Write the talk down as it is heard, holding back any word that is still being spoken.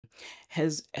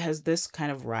Has this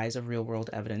kind of rise of real world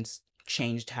evidence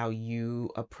changed how you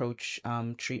approach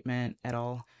treatment at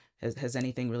all? Has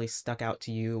anything really stuck out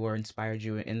to you or inspired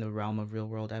you in the realm of real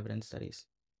world evidence studies?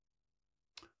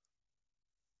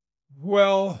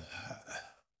 Well,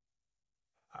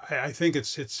 I think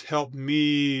it's helped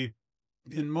me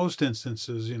in most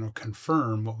instances,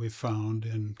 confirm what we found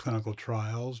in clinical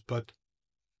trials. But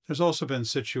there's also been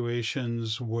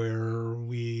situations where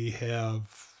we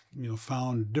have,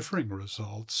 found differing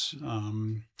results.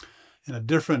 In a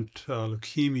different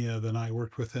leukemia than I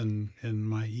worked with in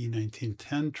my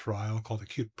E1910 trial called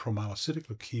acute promyelocytic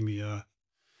leukemia.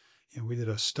 We did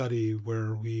a study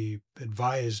where we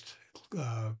advised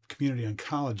community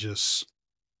oncologists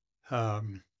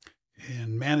um,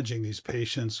 in managing these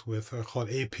patients with called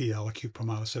APL, acute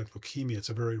promyelocytic leukemia. It's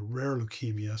a very rare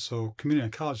leukemia, so community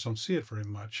oncologists don't see it very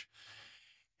much.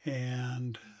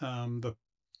 And a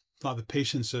lot of the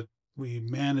patients that we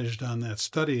managed on that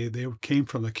study, they came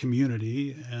from the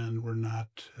community and were not,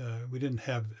 we didn't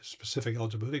have specific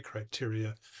eligibility criteria.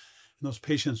 And those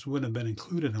patients wouldn't have been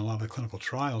included in a lot of the clinical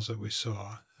trials that we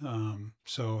saw. And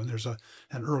there's an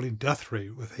early death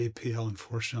rate with APL,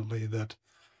 unfortunately, that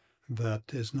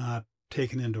is not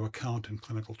taken into account in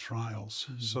clinical trials.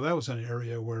 So that was an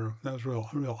area where that was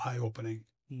real eye-opening,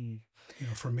 Mm.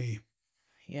 for me.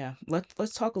 Yeah,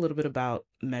 let's talk a little bit about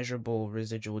measurable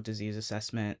residual disease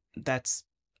assessment. That's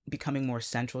becoming more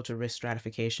central to risk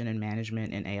stratification and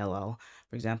management in ALL.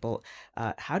 For example,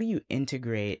 how do you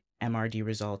integrate MRD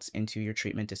results into your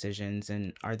treatment decisions,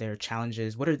 and are there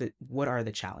challenges? What are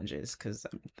the challenges? Because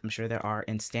I'm sure there are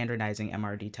in standardizing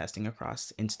MRD testing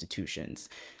across institutions.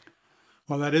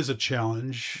 Well, that is a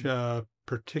challenge,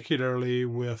 particularly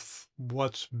with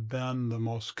what's been the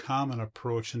most common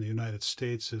approach in the United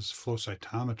States is flow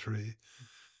cytometry.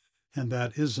 And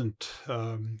that isn't,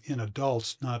 in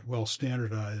adults, not well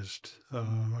standardized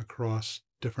across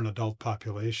different adult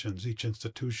populations. Each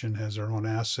institution has their own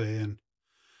assay, and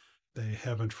they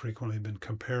haven't frequently been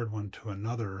compared one to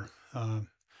another. Our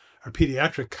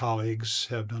pediatric colleagues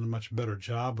have done a much better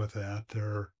job with that. There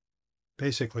are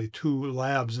basically two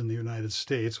labs in the United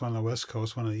States, one on the West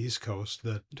Coast, one on the East Coast,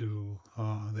 that do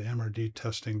the MRD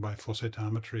testing by flow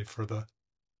cytometry for the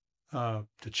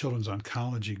children's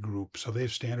oncology group. So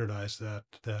they've standardized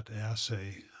that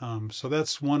assay. So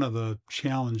that's one of the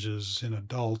challenges in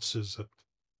adults is that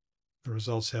the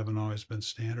results haven't always been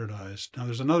standardized. Now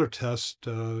there's another test,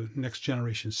 next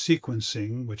generation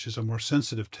sequencing, which is a more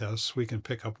sensitive test. We can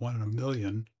pick up 1 in 1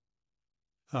 million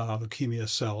leukemia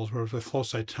cells, whereas with flow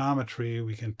cytometry,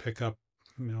 we can pick up,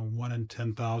 1 in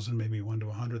 10,000, maybe 1 to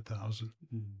 100,000.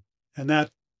 And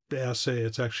that assay,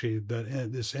 it's actually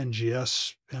that this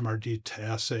NGS MRD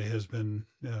assay has been,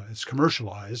 it's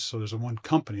commercialized. So there's one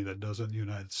company that does it in the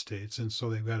United States. And so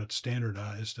they've got it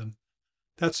standardized. And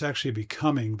that's actually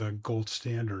becoming the gold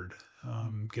standard,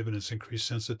 given its increased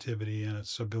sensitivity and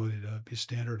its ability to be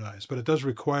standardized. But it does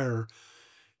require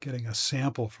getting a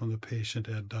sample from the patient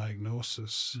at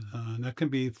diagnosis. And that can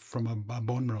be from a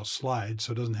bone marrow slide,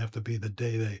 so it doesn't have to be the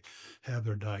day they have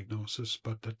their diagnosis,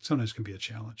 but that sometimes can be a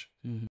challenge. Mhm.